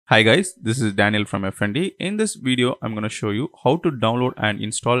Hi guys, this is Daniel from FND. In this video, I'm going to show you how to download and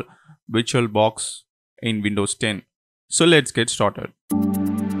install VirtualBox in Windows 10. So let's get started.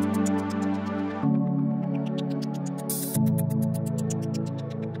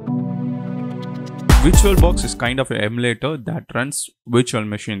 VirtualBox is kind of an emulator that runs virtual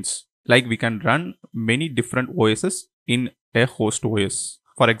machines. Like we can run many different OSs in a host OS.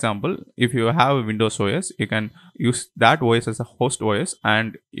 For example, if you have a Windows OS, you can use that OS as a host OS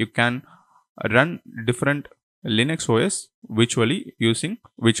and you can run different Linux OS virtually using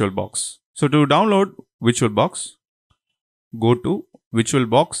VirtualBox. So to download VirtualBox, go to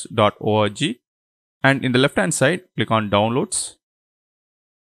virtualbox.org and in the left hand side, click on Downloads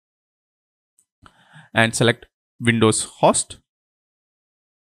and select Windows host.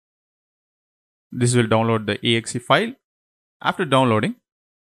 This will download the exe file. After downloading,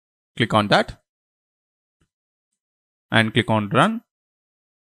 click on that and click on Run.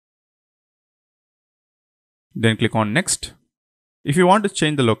 Then click on Next. If you want to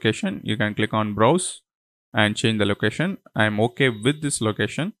change the location, you can click on Browse and change the location. I am okay with this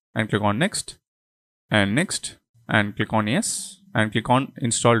location and click on Next and Next and click on Yes and click on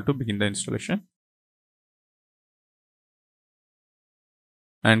Install to begin the installation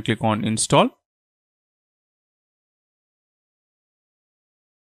and click on Install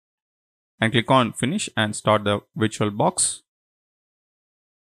and click on Finish and start the VirtualBox.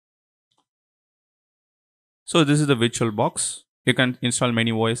 So this is the VirtualBox. You can install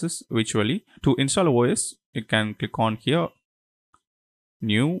many OSs virtually. To install OS, you can click on here,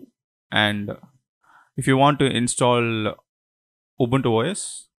 New, and if you want to install Ubuntu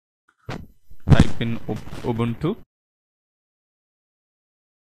OS, type in Ubuntu.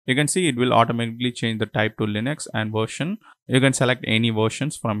 You can see it will automatically change the type to Linux and version. You can select any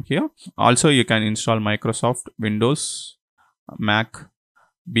versions from here. Also, you can install Microsoft, Windows, Mac,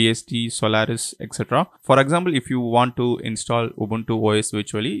 BSD, Solaris, etc. For example, if you want to install Ubuntu OS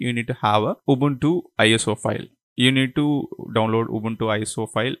virtually, you need to have a Ubuntu ISO file. You need to download Ubuntu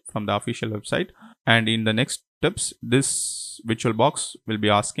ISO file from the official website. And in the next steps, this VirtualBox will be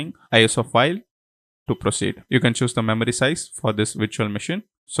asking ISO file to proceed. You can choose the memory size for this virtual machine.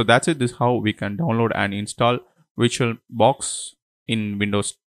 So that's it. This is how we can download and install VirtualBox in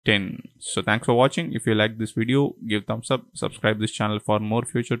Windows 10. So thanks for watching. If you like this video, give thumbs up, subscribe this channel for more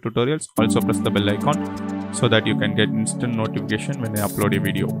future tutorials. Also press the bell icon so that you can get instant notification when I upload a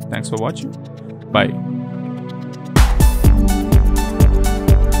video. Thanks for watching. Bye.